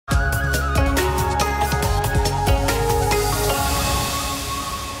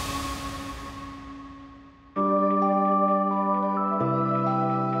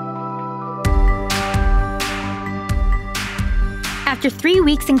After 3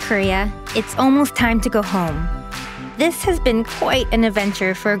 weeks in Korea, it's almost time to go home. This has been quite an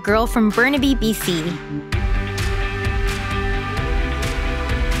adventure for a girl from Burnaby, BC.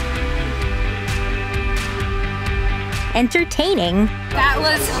 Entertaining. That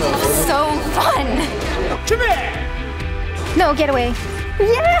was so fun. No, get away.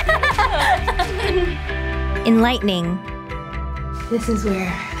 Yeah! Enlightening. This is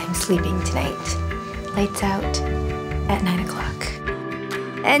where I'm sleeping tonight. Lights out at 9 o'clock.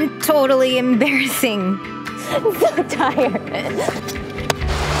 And totally embarrassing. I'm so tired.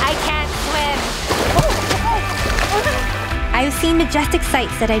 I can't swim. I've seen majestic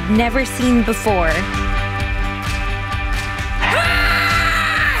sights that I've never seen before.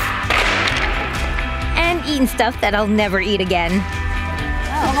 And eaten stuff that I'll never eat again.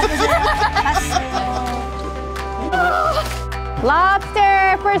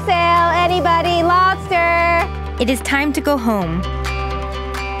 Lobster for sale, anybody? Lobster! It is time to go home.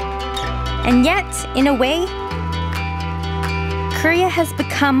 And yet, in a way, Korea has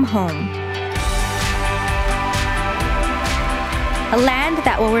become home. A land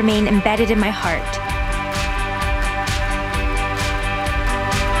that will remain embedded in my heart.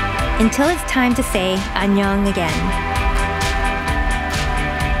 Until it's time to say Annyeong again.